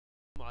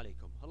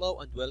alaikum. Hello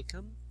and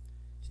welcome.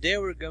 Today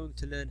we're going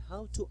to learn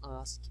how to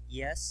ask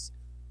yes,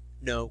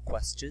 no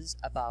questions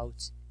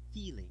about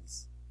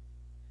feelings.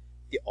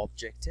 The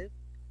objective: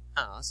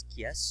 ask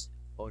yes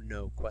or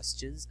no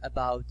questions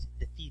about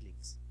the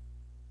feelings.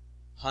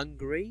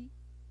 Hungry: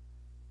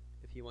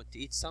 if you want to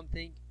eat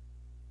something,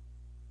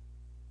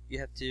 you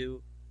have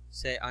to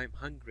say I'm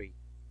hungry.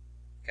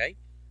 Okay?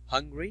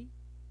 Hungry,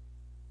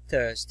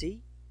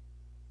 thirsty,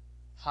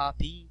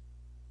 happy,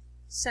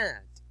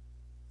 sad.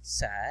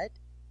 Sad,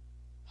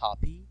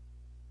 happy,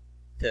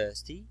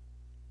 thirsty,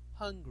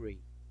 hungry.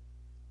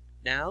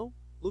 Now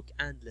look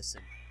and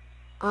listen.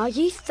 Are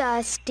you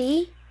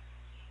thirsty?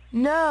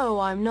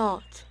 No, I'm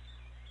not.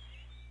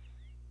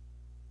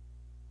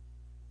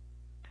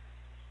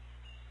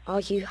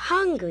 Are you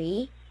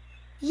hungry?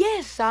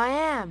 Yes, I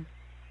am.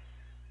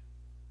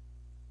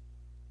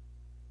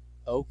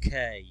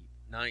 Okay,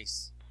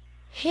 nice.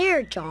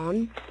 Here,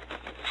 John.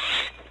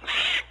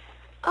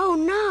 Oh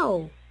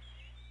no!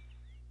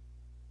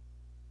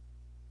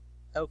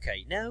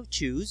 Okay, now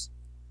choose.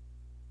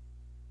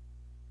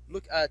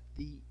 Look at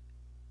the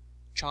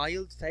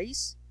child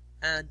face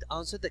and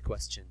answer the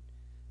question.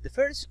 The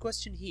first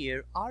question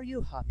here: are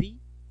you happy?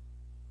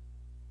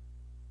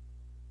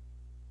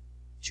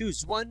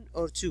 Choose one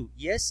or two.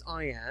 Yes,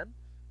 I am.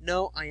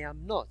 No, I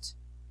am not.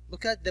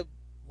 Look at the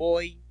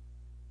boy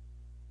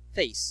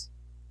face.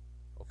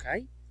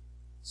 Okay?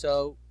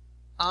 So,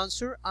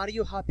 answer: are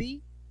you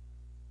happy?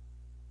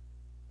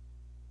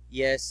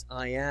 Yes,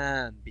 I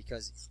am,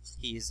 because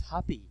he is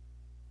happy.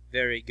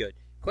 Very good.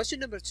 Question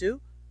number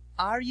two: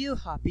 are you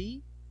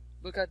happy?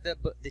 Look at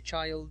the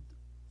child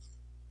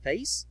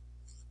face.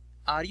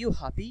 Are you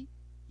happy?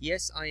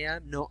 Yes, I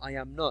am. No, I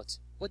am not.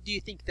 What do you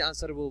think the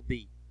answer will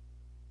be?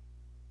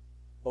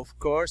 Of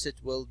course,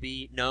 it will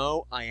be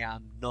no, I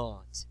am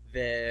not.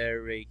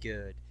 Very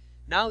good.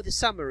 Now the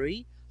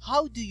summary: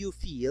 how do you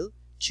feel?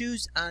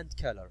 Choose and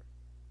color.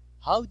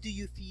 How do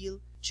you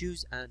feel?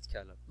 Choose and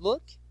color.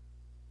 Look.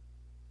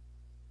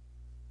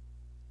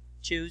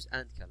 Choose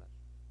and color.